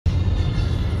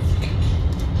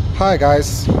Hi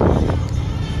guys,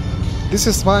 this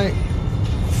is my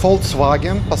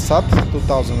Volkswagen Passat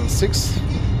 2006.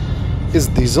 It's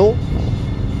diesel,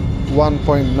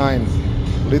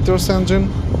 1.9 liters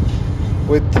engine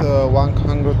with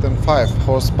 105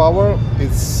 horsepower.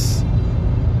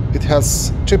 It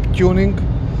has chip tuning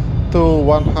to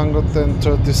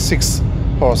 136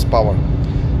 horsepower.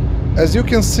 As you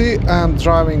can see, I'm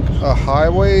driving a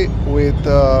highway with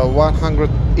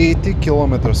 180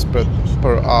 kilometers per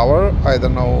hour. I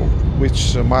don't know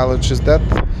which mileage is that.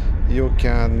 You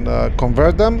can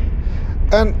convert them.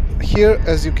 And here,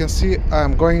 as you can see,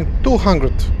 I'm going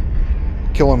 200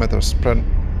 kilometers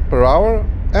per hour,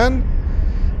 and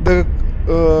the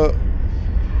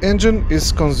engine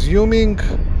is consuming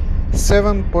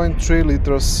 7.3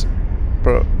 liters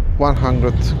per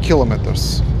 100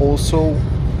 kilometers. Also,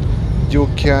 you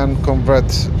can convert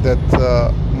that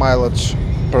mileage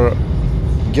per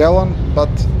gallon, but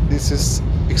this is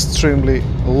extremely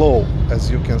low, as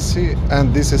you can see,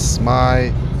 and this is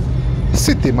my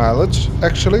city mileage.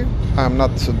 Actually, I'm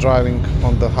not driving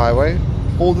on the highway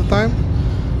all the time,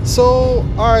 so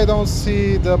I don't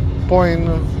see the point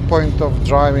of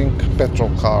driving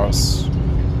petrol cars.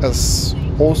 As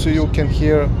also you can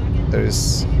hear, there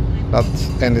is not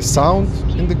any sound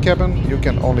in the cabin. You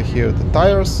can only hear the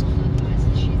tires.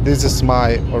 This is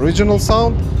my original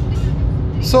sound.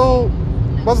 So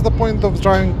what's the point of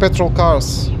driving petrol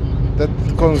cars that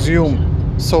consume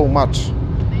so much?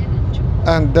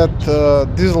 And that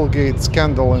Dieselgate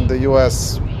scandal in the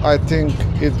US, I think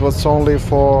it was only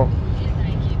for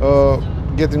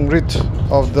getting rid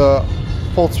of the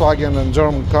Volkswagen and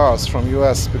German cars from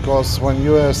US, because when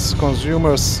US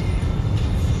consumers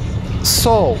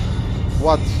saw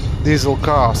what diesel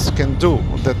cars can do,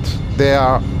 that they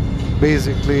are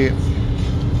basically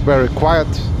very quiet,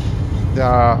 they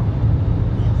are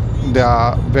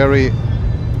very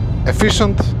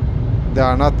efficient, they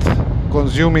are not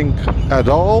consuming at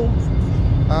all,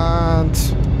 and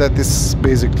that is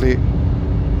basically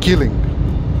killing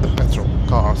the petrol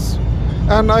cars.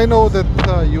 And I know that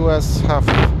US have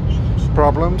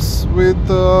problems with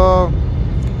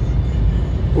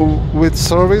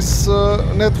service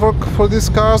network for these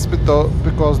cars,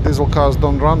 because diesel cars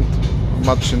don't run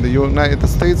much in the United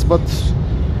States, but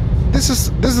this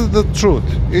is the truth.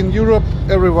 In Europe,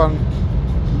 everyone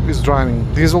is driving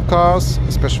diesel cars,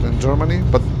 especially in Germany,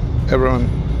 but everyone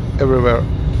everywhere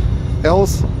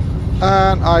else.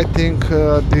 And I think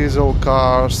diesel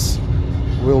cars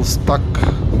will stuck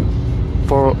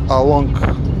for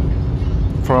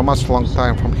a much long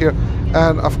time from here.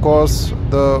 And of course,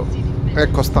 the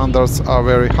eco standards are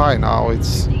very high now.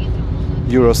 It's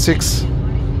Euro 6,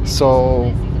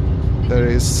 so there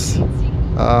is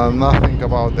nothing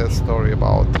about that story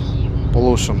about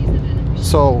pollution.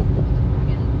 So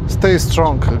stay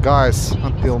strong, guys,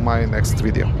 until my next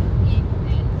video.